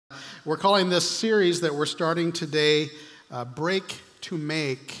We're calling this series that we're starting today, Break to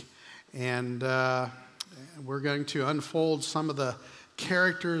Make. And we're going to unfold some of the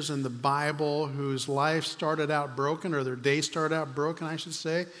characters in the Bible whose life started out broken, or their day started out broken, I should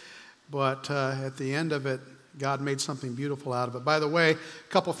say. But at the end of it, God made something beautiful out of it. By the way, a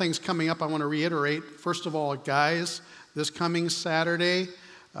couple things coming up I want to reiterate. First of all, guys, this coming Saturday,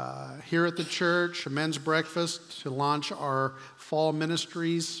 here at the church, a men's breakfast to launch our fall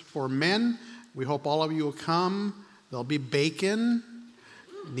ministries for men. We hope all of you will come. There'll be bacon.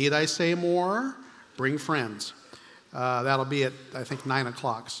 Need I say more? Bring friends. That'll be at, I think, 9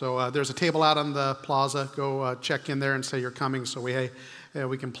 o'clock. So there's a table out on the plaza. Go check in there and say you're coming so we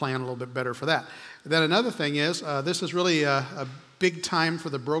can plan a little bit better for that. Then another thing is, this is really a big time for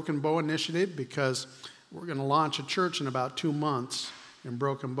the Broken Bow Initiative, because we're going to launch a church in about 2 months in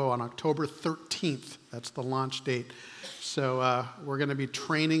Broken Bow on October 13th. That's the launch date. So we're going to be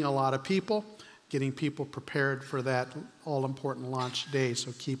training a lot of people, getting people prepared for that all-important launch day.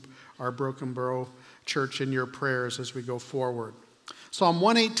 So keep our Broken Bow Church in your prayers as we go forward. Psalm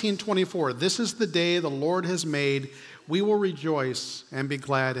 118:24, this is the day the Lord has made. We will rejoice and be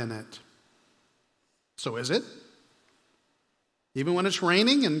glad in it. So is it? Even when it's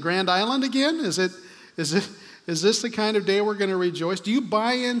raining in Grand Island again? Is this the kind of day we're going to rejoice? Do you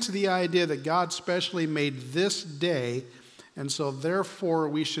buy into the idea that God specially made this day, and so therefore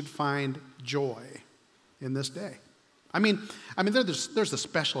we should find joy in this day? I mean, there's the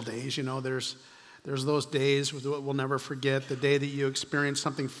special days, you know. There's those days we'll never forget, the day that you experience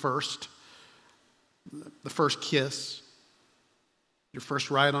something first, the first kiss, your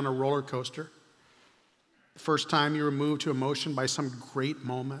first ride on a roller coaster, the first time you were moved to emotion by some great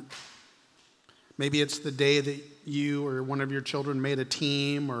moment. Maybe it's the day that you or one of your children made a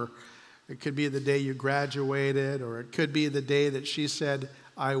team, or it could be the day you graduated, or it could be the day that she said,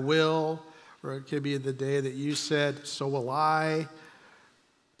 I will, or it could be the day that you said, so will I.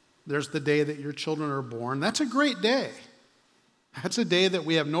 There's the day that your children are born. That's a great day. That's a day that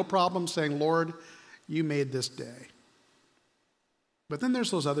we have no problem saying, Lord, you made this day. But then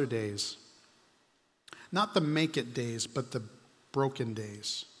there's those other days. Not the make it days, but the broken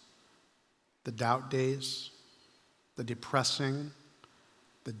days. The doubt days, the depressing,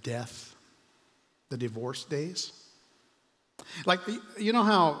 the death, the divorce days. Like, you know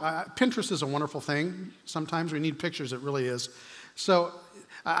how Pinterest is a wonderful thing. Sometimes we need pictures, it really is. So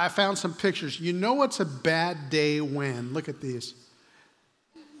I found some pictures. You know what's a bad day when? Look at these.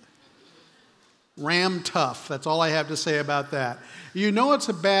 Ram tough. That's all I have to say about that. You know it's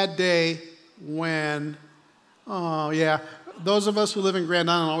a bad day when, oh yeah, those of us who live in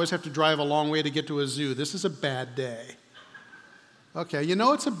Grand Island always have to drive a long way to get to a zoo. This is a bad day. Okay, you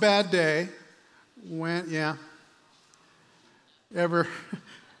know it's a bad day when, yeah.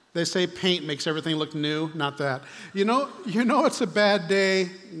 They say paint makes everything look new. Not that. You know it's a bad day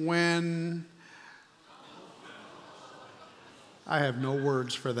when, I have no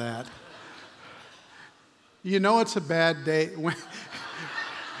words for that. You know it's a bad day when,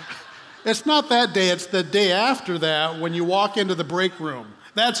 it's not that day, it's the day after that when you walk into the break room.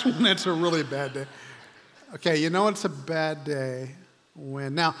 That's when it's a really bad day. Okay, you know it's a bad day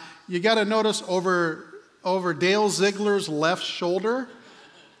when, now you got to notice over Dale Ziegler's left shoulder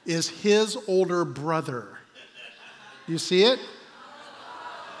is his older brother. You see it?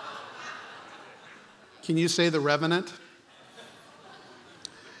 Can you say the Revenant?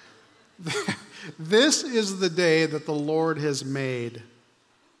 This is the day that the Lord has made.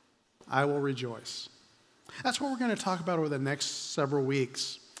 I will rejoice. That's what we're going to talk about over the next several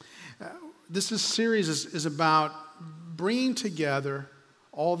weeks. This series is about bringing together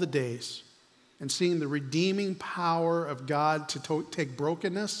all the days and seeing the redeeming power of God to take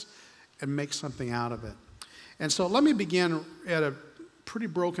brokenness and make something out of it. And so let me begin at a pretty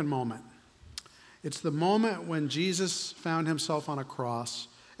broken moment. It's the moment when Jesus found himself on a cross,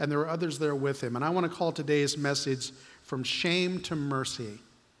 and there were others there with him. And I want to call today's message From Shame to Mercy.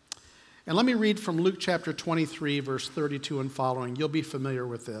 And let me read from Luke chapter 23, verse 32 and following. You'll be familiar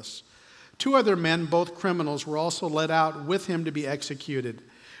with this. 2 other men, both criminals, were also led out with him to be executed.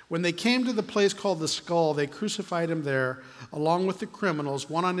 When they came to the place called the Skull, they crucified him there, along with the criminals,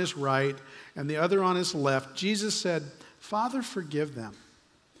 one on his right and the other on his left. Jesus said, Father, forgive them,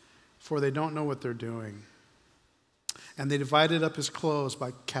 for they don't know what they're doing. And they divided up his clothes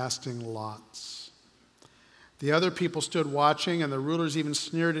by casting lots. The other people stood watching, and the rulers even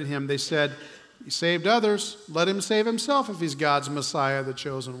sneered at him. They said, he saved others. Let him save himself if he's God's Messiah, the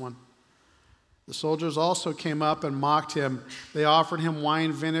chosen one. The soldiers also came up and mocked him. They offered him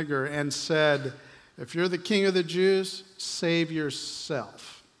wine vinegar and said, if you're the king of the Jews, save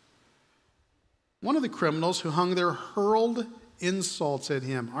yourself. One of the criminals who hung there hurled insults at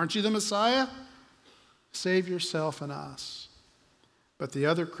him. Aren't you the Messiah? Save yourself and us. But the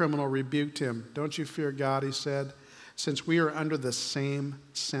other criminal rebuked him. Don't you fear God, he said, since we are under the same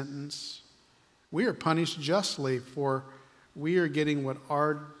sentence. We are punished justly, for we are getting what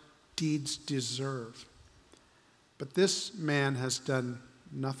our deeds deserve. But this man has done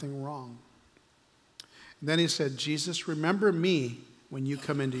nothing wrong. And then he said, Jesus, remember me when you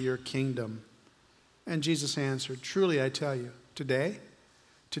come into your kingdom. And Jesus answered, truly I tell you, today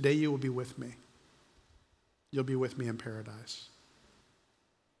you will be with me. You'll be with me in paradise.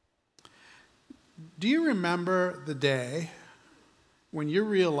 Do you remember the day when you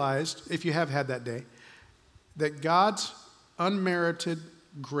realized, if you have had that day, that God's unmerited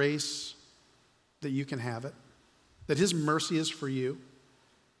grace, that you can have it, that his mercy is for you?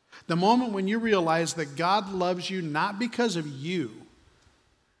 The moment when you realize that God loves you not because of you,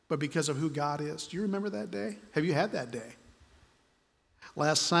 but because of who God is. Do you remember that day? Have you had that day?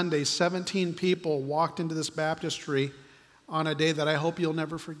 Last Sunday, 17 people walked into this baptistry on a day that I hope you'll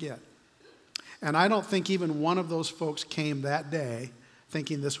never forget. And I don't think even one of those folks came that day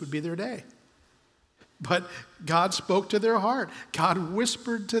thinking this would be their day. But God spoke to their heart. God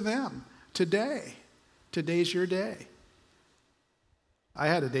whispered to them, today's your day. I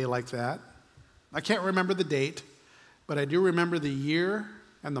had a day like that. I can't remember the date, but I do remember the year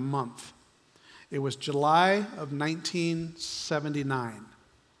and the month. It was July of 1979.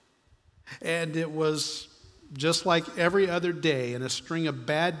 And it was just like every other day in a string of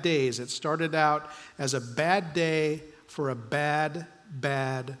bad days. It started out as a bad day for a bad,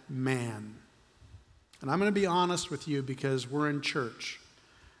 bad man. And I'm going to be honest with you because we're in church.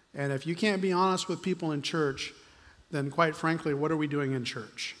 And if you can't be honest with people in church, then quite frankly, what are we doing in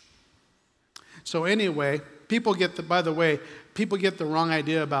church? So anyway, people get the wrong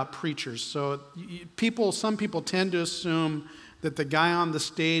idea about preachers. So some people tend to assume that the guy on the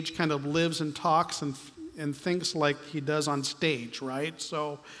stage kind of lives and talks and thinks like he does on stage, right?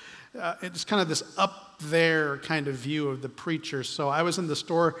 So it's kind of this up there kind of view of the preacher. So I was in the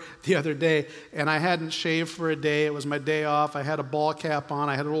store the other day, and I hadn't shaved for a day. It was my day off. I had a ball cap on.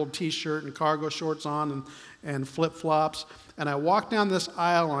 I had an old T-shirt and cargo shorts on and flip-flops. And I walked down this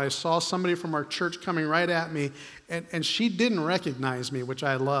aisle, and I saw somebody from our church coming right at me, and she didn't recognize me, which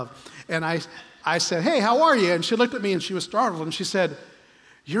I love. And I said, hey, how are you? And she looked at me, and she was startled, and she said,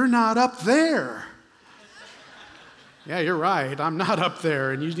 you're not up there. Yeah, you're right. I'm not up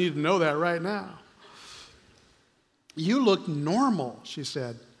there, and you need to know that right now. You look normal, she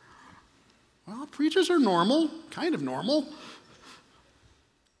said. Well, preachers are normal, kind of normal.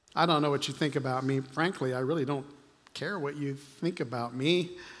 I don't know what you think about me. Frankly, I really don't care what you think about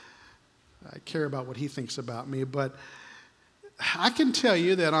me. I care about what he thinks about me. But I can tell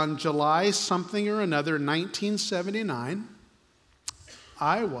you that on July something or another, 1979,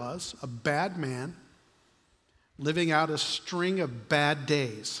 I was a bad man living out a string of bad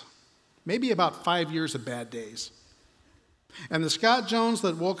days, maybe about 5 years of bad days. And the Scott Jones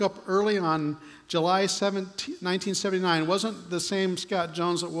that woke up early on July 17, 1979 wasn't the same Scott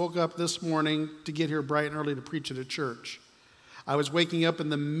Jones that woke up this morning to get here bright and early to preach at a church. I was waking up in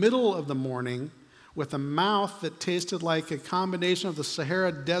the middle of the morning with a mouth that tasted like a combination of the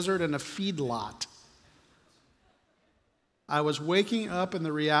Sahara Desert and a feedlot. I was waking up in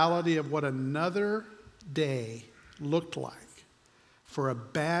the reality of what another day looked like for a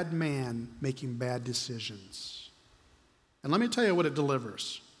bad man making bad decisions. And let me tell you what it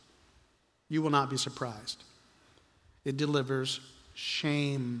delivers. You will not be surprised. It delivers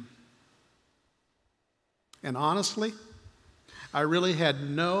shame. And honestly, I really had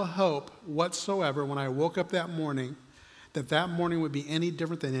no hope whatsoever when I woke up that morning that morning would be any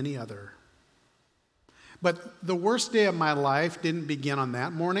different than any other. But the worst day of my life didn't begin on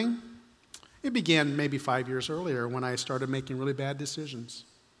that morning. It began maybe 5 years earlier when I started making really bad decisions.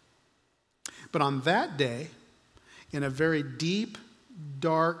 But on that day, in a very deep,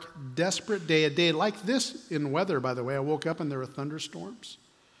 dark, desperate day, a day like this in weather, by the way, I woke up and there were thunderstorms.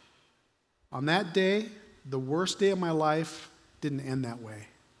 On that day, the worst day of my life didn't end that way.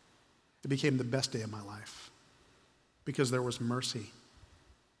 It became the best day of my life because there was mercy.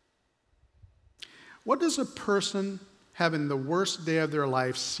 What does a person having the worst day of their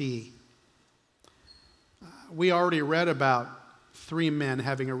life see? We already read about 3 men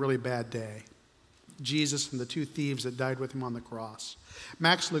having a really bad day. Jesus and the 2 thieves that died with him on the cross.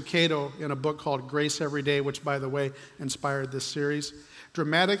 Max Lucado, in a book called Grace Every Day, which, by the way, inspired this series,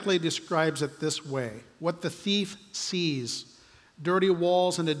 dramatically describes it this way. What the thief sees: dirty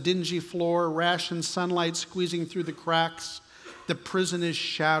walls and a dingy floor, rationed sunlight squeezing through the cracks. The prison is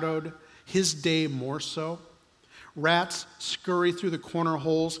shadowed. his day more so. Rats scurry through the corner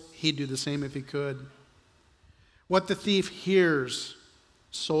holes. He'd do the same if he could. What the thief hears,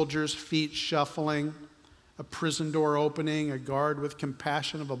 soldiers' feet shuffling, a prison door opening, a guard with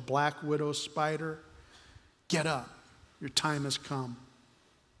compassion of a black widow spider. Get up, your time has come.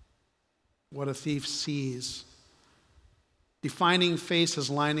 What a thief sees. Defining faces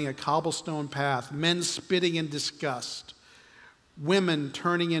lining a cobblestone path, men spitting in disgust, women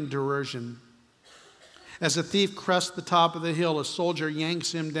turning in derision. As the thief crests the top of the hill, a soldier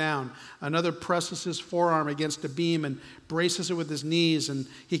yanks him down. Another presses his forearm against a beam and braces it with his knees, and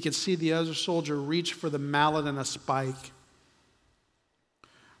he can see the other soldier reach for the mallet and a spike.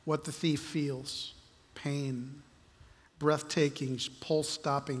 What the thief feels: pain, breathtaking,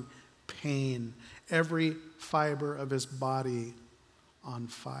 pulse-stopping pain, every fiber of his body on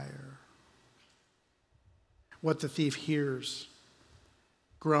fire. What the thief hears: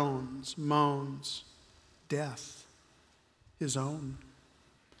 groans, moans, death, his own.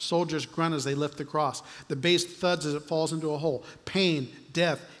 Soldiers grunt as they lift the cross. The base thuds as it falls into a hole. Pain,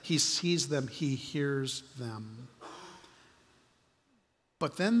 death, he sees them, he hears them.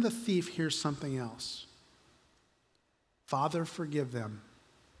 But then the thief hears something else. Father, forgive them,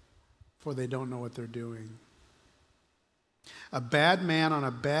 for they don't know what they're doing. A bad man on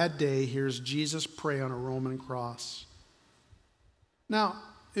a bad day hears Jesus pray on a Roman cross. Now,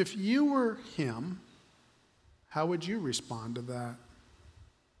 if you were him, how would you respond to that?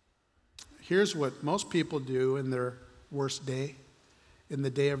 Here's what most people do in their worst day, in the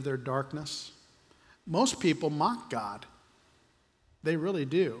day of their darkness. Most people mock God. They really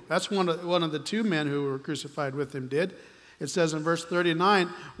do. That's one of the two men who were crucified with him did. It says in verse 39,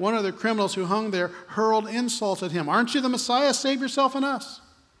 one of the criminals who hung there hurled insults at him. Aren't you the Messiah? Save yourself and us.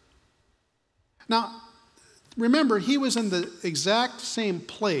 Now, remember, he was in the exact same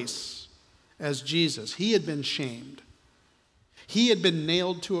place as Jesus. He had been shamed. He had been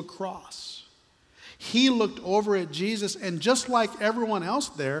nailed to a cross. He looked over at Jesus, and just like everyone else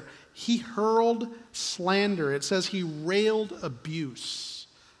there, he hurled slander. It says he railed abuse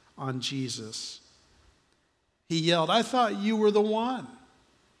on Jesus. He yelled, I thought you were the one.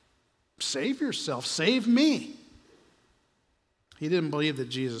 Save yourself. Save me. He didn't believe that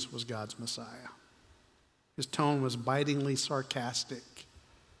Jesus was God's Messiah. His tone was bitingly sarcastic,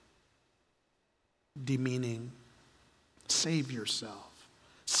 demeaning. Save yourself.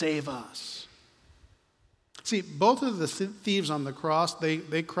 Save us. See, both of the thieves on the cross,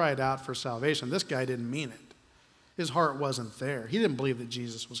 they cried out for salvation. This guy didn't mean it. His heart wasn't there. He didn't believe that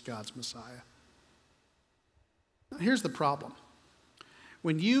Jesus was God's Messiah. Now, here's the problem.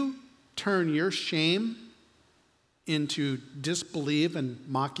 When you turn your shame into disbelief and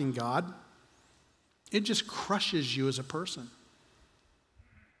mocking God, it just crushes you as a person.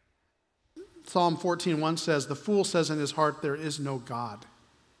 Psalm 14:1 says, the fool says in his heart, there is no God.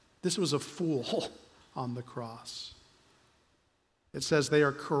 This was a fool on the cross. It says they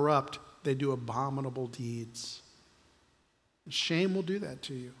are corrupt, they do abominable deeds. Shame will do that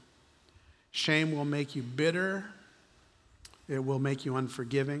to you. Shame will make you bitter. It will make you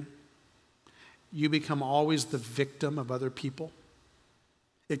unforgiving. You become always the victim of other people.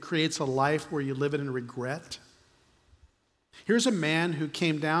 It creates a life where you live it in regret. Here's a man who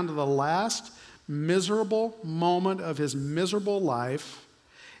came down to the last miserable moment of his miserable life,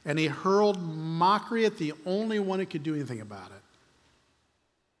 and he hurled mockery at the only one who could do anything about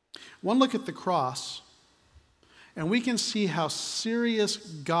it. One look at the cross, and we can see how serious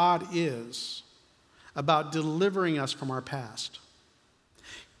God is about delivering us from our past.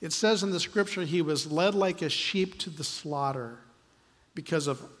 It says in the scripture, he was led like a sheep to the slaughter because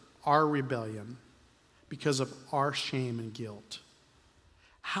of our rebellion, because of our shame and guilt.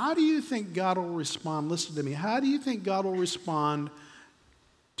 How do you think God will respond? Listen to me. How do you think God will respond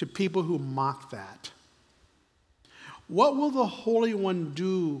to people who mock that? What will the Holy One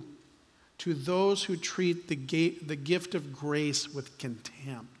do to those who treat the gift of grace with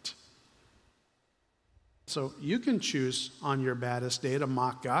contempt? So you can choose on your baddest day to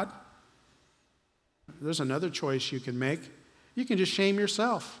mock God. There's another choice you can make. You can just shame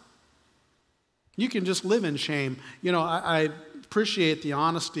yourself. You can just live in shame. You know, I appreciate the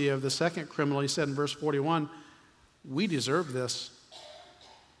honesty of the second criminal. He said in verse 41, we deserve this.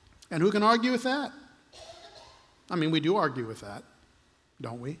 And who can argue with that? I mean, we do argue with that,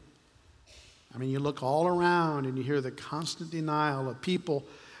 don't we? I mean, you look all around and you hear the constant denial of people,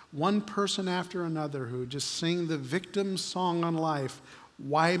 one person after another, who just sing the victim's song on life.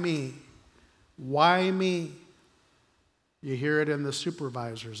 Why me? Why me? You hear it in the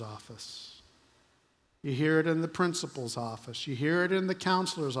supervisor's office. You hear it in the principal's office. You hear it in the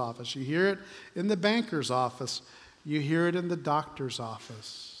counselor's office. You hear it in the banker's office. You hear it in the doctor's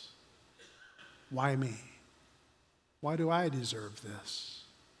office. Why me? Why do I deserve this?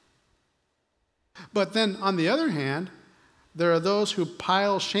 But then, on the other hand, there are those who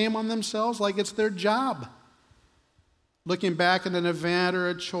pile shame on themselves like it's their job. Looking back at an event or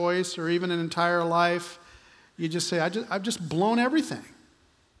a choice or even an entire life, you just say, I've just blown everything.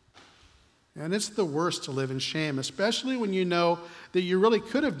 And it's the worst to live in shame, especially when you know that you really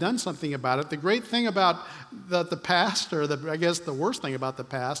could have done something about it. The great thing about the past, or I guess the worst thing about the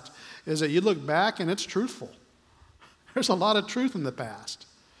past, is that you look back and it's truthful. There's a lot of truth in the past,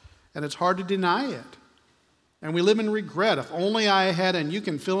 and it's hard to deny it. And we live in regret. If only I had, and you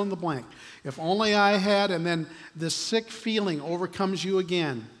can fill in the blank. If only I had, and then this sick feeling overcomes you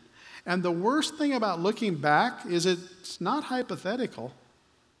again. And the worst thing about looking back is it's not hypothetical.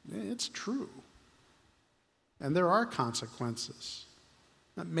 It's true. And there are consequences.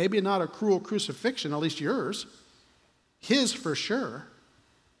 Maybe not a cruel crucifixion, at least yours. His for sure.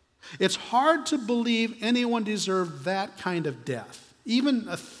 It's hard to believe anyone deserved that kind of death. Even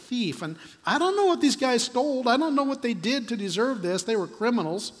a thief. And I don't know what these guys stole. I don't know what they did to deserve this. They were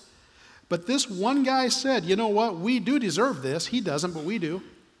criminals. But this one guy said, you know what? We do deserve this. He doesn't, but we do.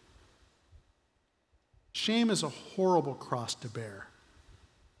 Shame is a horrible cross to bear.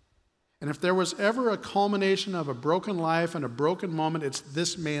 And if there was ever a culmination of a broken life and a broken moment, it's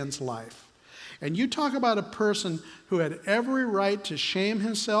this man's life. And you talk about a person who had every right to shame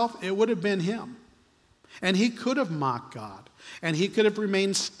himself, it would have been him. And he could have mocked God. And he could have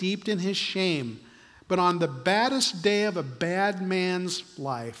remained steeped in his shame. But on the baddest day of a bad man's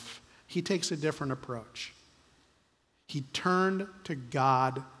life, he takes a different approach. He turned to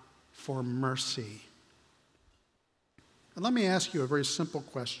God for mercy. And let me ask you a very simple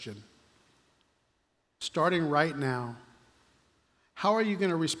question. Starting right now, how are you going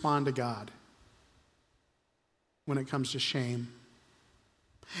to respond to God when it comes to shame?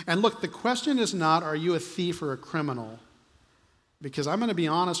 And look, the question is not, are you a thief or a criminal? Because I'm going to be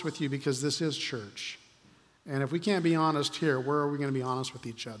honest with you, because this is church. And if we can't be honest here, where are we going to be honest with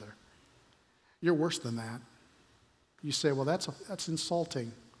each other? You're worse than that. You say, well, that's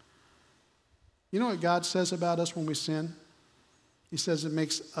insulting. You know what God says about us when we sin? He says it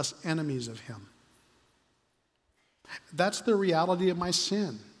makes us enemies of him. That's the reality of my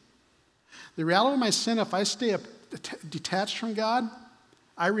sin. The reality of my sin, if I stay detached from God,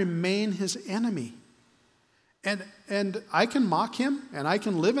 I remain his enemy. And I can mock him, and I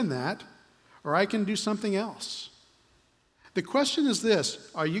can live in that, or I can do something else. The question is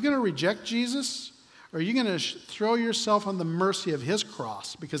this: are you going to reject Jesus, or are you going to throw yourself on the mercy of his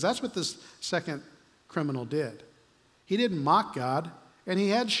cross? Because that's what this second criminal did. He didn't mock God, and he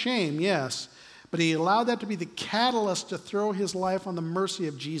had shame, yes, but he allowed that to be the catalyst to throw his life on the mercy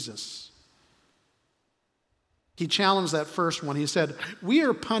of Jesus. He challenged that first one. He said, we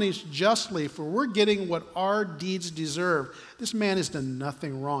are punished justly, for we're getting what our deeds deserve. This man has done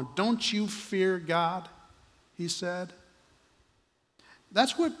nothing wrong. Don't you fear God? He said.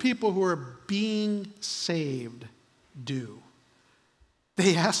 That's what people who are being saved do.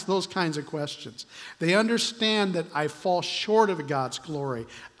 They ask those kinds of questions. They understand that I fall short of God's glory.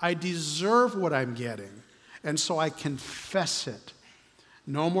 I deserve what I'm getting, and so I confess it.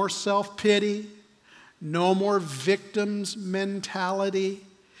 No more self-pity. No more victim's mentality.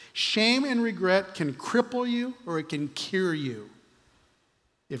 Shame and regret can cripple you, or it can cure you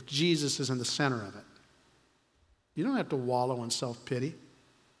if Jesus is in the center of it. You don't have to wallow in self-pity.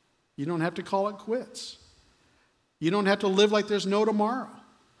 You don't have to call it quits. You don't have to live like there's no tomorrow.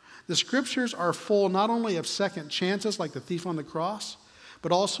 The scriptures are full not only of second chances like the thief on the cross,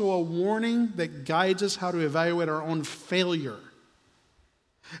 but also a warning that guides us how to evaluate our own failure.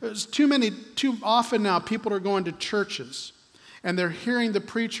 There's too often now people are going to churches and they're hearing the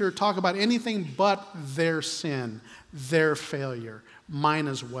preacher talk about anything but their sin, their failure, mine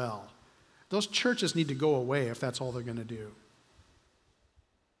as well. Those churches need to go away if that's all they're going to do.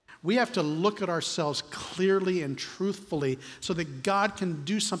 We have to look at ourselves clearly and truthfully so that God can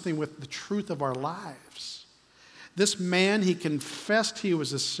do something with the truth of our lives. This man, he confessed he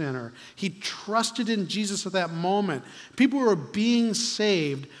was a sinner. He trusted in Jesus at that moment. People who are being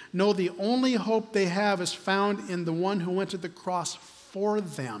saved know the only hope they have is found in the one who went to the cross for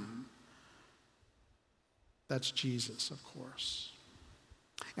them. That's Jesus, of course.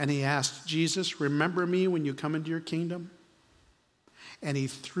 And he asked, Jesus, remember me when you come into your kingdom? And he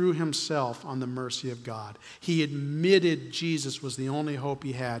threw himself on the mercy of God. He admitted Jesus was the only hope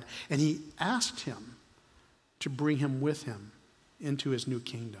he had. And he asked him to bring him with him into his new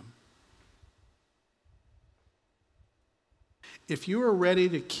kingdom. If you are ready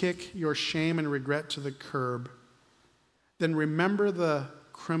to kick your shame and regret to the curb, then remember the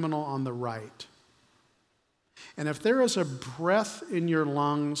criminal on the right. And if there is a breath in your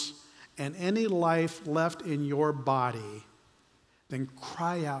lungs and any life left in your body, then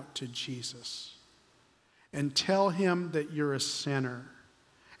cry out to Jesus and tell him that you're a sinner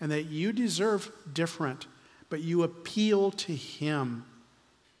and that you deserve different, but you appeal to him.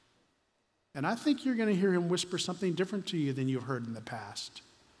 And I think you're going to hear him whisper something different to you than you've heard in the past.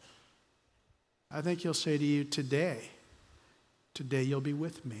 I think he'll say to you, today you'll be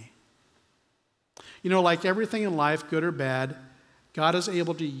with me. You know, like everything in life, good or bad, God is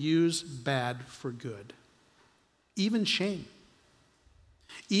able to use bad for good. Even shame.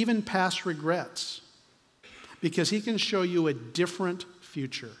 Even past regrets. Because he can show you a different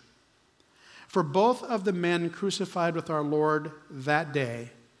future. For both of the men crucified with our Lord that day,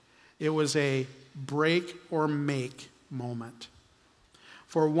 it was a break or make moment.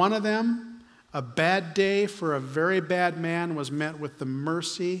 For one of them, a bad day for a very bad man was met with the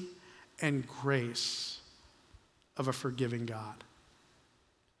mercy and grace of a forgiving God.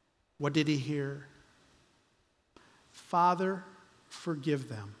 What did he hear? Father, forgive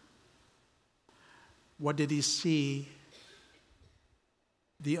them. What did he see?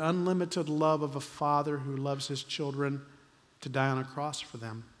 The unlimited love of a father who loves his children to die on a cross for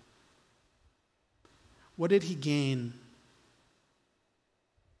them. What did he gain?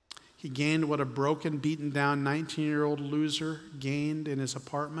 He gained what a broken, beaten down 19-year-old loser gained in his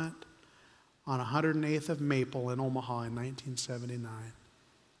apartment on 108th of Maple in Omaha in 1979.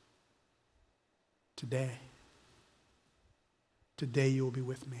 Today you will be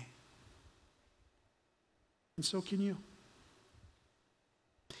with me. And so can you.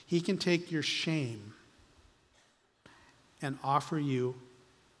 He can take your shame and offer you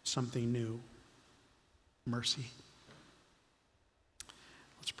something new. Mercy.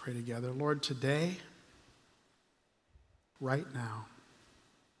 Let's pray together. Lord, today, right now,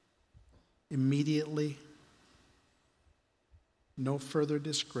 immediately, no further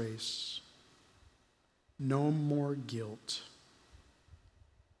disgrace, no more guilt,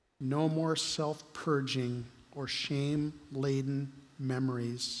 no more self-purging or shame-laden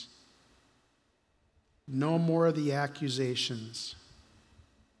memories, no more of the accusations.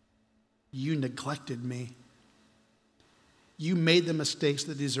 You neglected me. You made the mistakes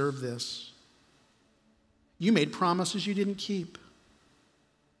that deserve this. You made promises you didn't keep.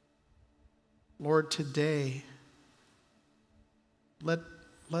 Lord, today, let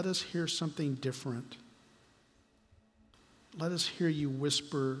us hear something different. Let us hear you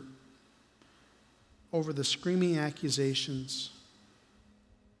whisper over the screaming accusations.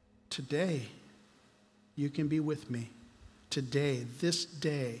 Today, you can be with me. Today, this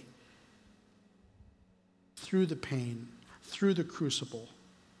day, through the pain, through the crucible,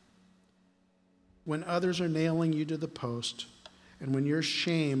 when others are nailing you to the post, and when your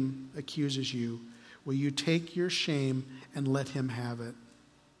shame accuses you, will you take your shame and let him have it?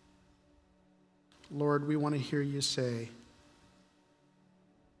 Lord, we want to hear you say,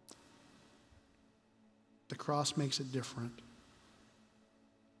 the cross makes it different.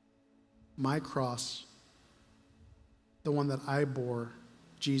 My cross, the one that I bore,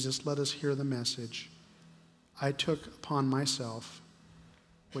 Jesus, let us hear the message. I took upon myself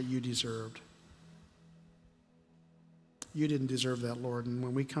what you deserved. You didn't deserve that, Lord. And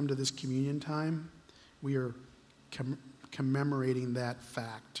when we come to this communion time, we are commemorating that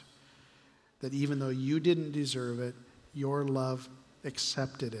fact, that even though you didn't deserve it, your love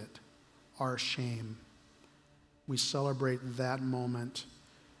accepted it, our shame. We celebrate that moment.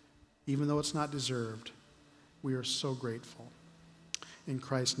 Even though it's not deserved, we are so grateful. In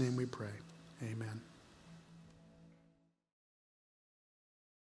Christ's name we pray. Amen.